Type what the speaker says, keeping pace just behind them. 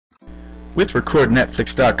With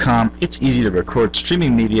RecordNetflix.com, it's easy to record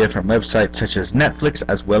streaming media from websites such as Netflix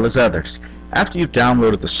as well as others. After you've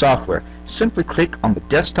downloaded the software, simply click on the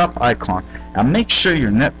desktop icon and make sure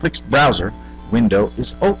your Netflix browser window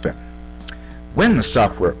is open. When the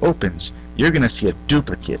software opens, you're going to see a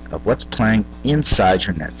duplicate of what's playing inside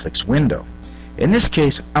your Netflix window. In this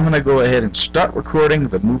case, I'm going to go ahead and start recording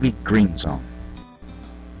the movie Green Zone.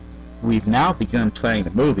 We've now begun playing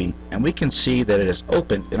the movie, and we can see that it is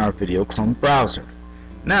opened in our Video Clone browser.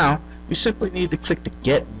 Now, we simply need to click the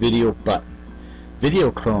Get Video button. Video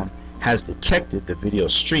Clone has detected the video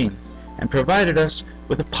stream and provided us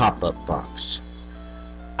with a pop-up box.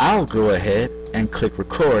 I'll go ahead and click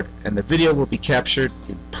Record, and the video will be captured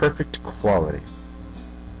in perfect quality.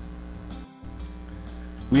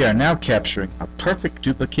 We are now capturing a perfect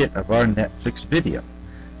duplicate of our Netflix video.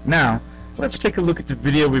 Now, let's take a look at the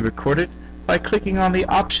video we recorded by clicking on the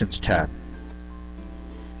Options tab.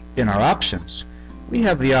 In our options, we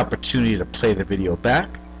have the opportunity to play the video back,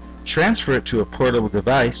 transfer it to a portable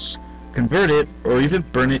device, convert it, or even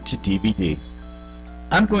burn it to DVD.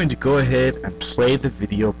 I'm going to go ahead and play the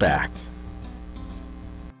video back.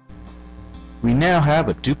 We now have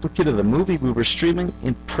a duplicate of the movie we were streaming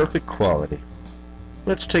in perfect quality.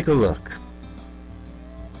 Let's take a look.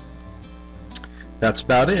 That's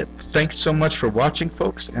about it. Thanks so much for watching,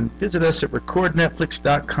 folks, and visit us at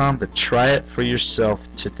RecordNetflix.com to try it for yourself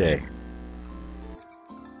today.